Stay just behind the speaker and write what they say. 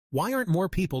Why aren't more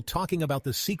people talking about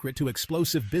the secret to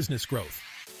explosive business growth?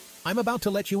 I'm about to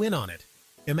let you in on it.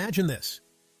 Imagine this.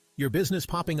 Your business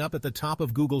popping up at the top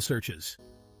of Google searches.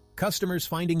 Customers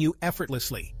finding you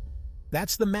effortlessly.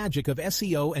 That's the magic of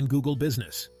SEO and Google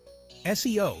Business.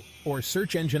 SEO, or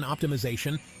search engine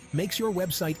optimization, makes your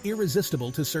website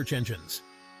irresistible to search engines.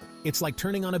 It's like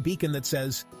turning on a beacon that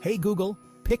says, "Hey Google,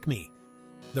 pick me."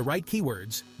 The right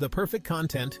keywords, the perfect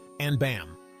content, and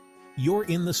bam, you're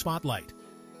in the spotlight.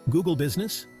 Google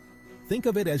Business? Think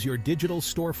of it as your digital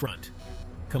storefront.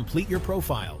 Complete your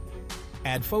profile.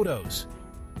 Add photos.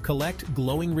 Collect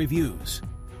glowing reviews.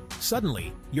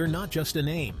 Suddenly, you're not just a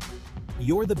name.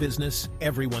 You're the business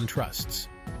everyone trusts.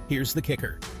 Here's the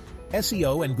kicker.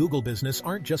 SEO and Google Business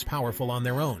aren't just powerful on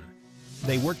their own.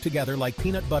 They work together like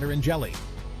peanut butter and jelly.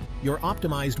 Your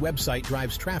optimized website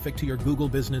drives traffic to your Google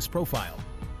Business profile,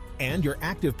 and your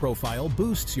active profile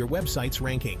boosts your website's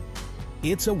ranking.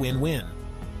 It's a win-win.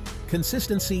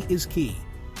 Consistency is key.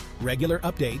 Regular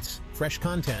updates, fresh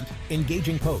content,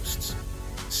 engaging posts.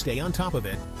 Stay on top of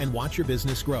it and watch your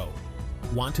business grow.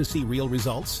 Want to see real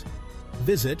results?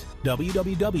 Visit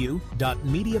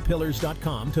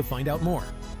www.mediapillars.com to find out more.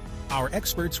 Our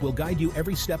experts will guide you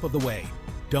every step of the way.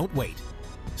 Don't wait.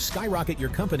 Skyrocket your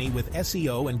company with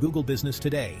SEO and Google Business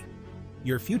today.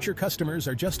 Your future customers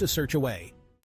are just a search away.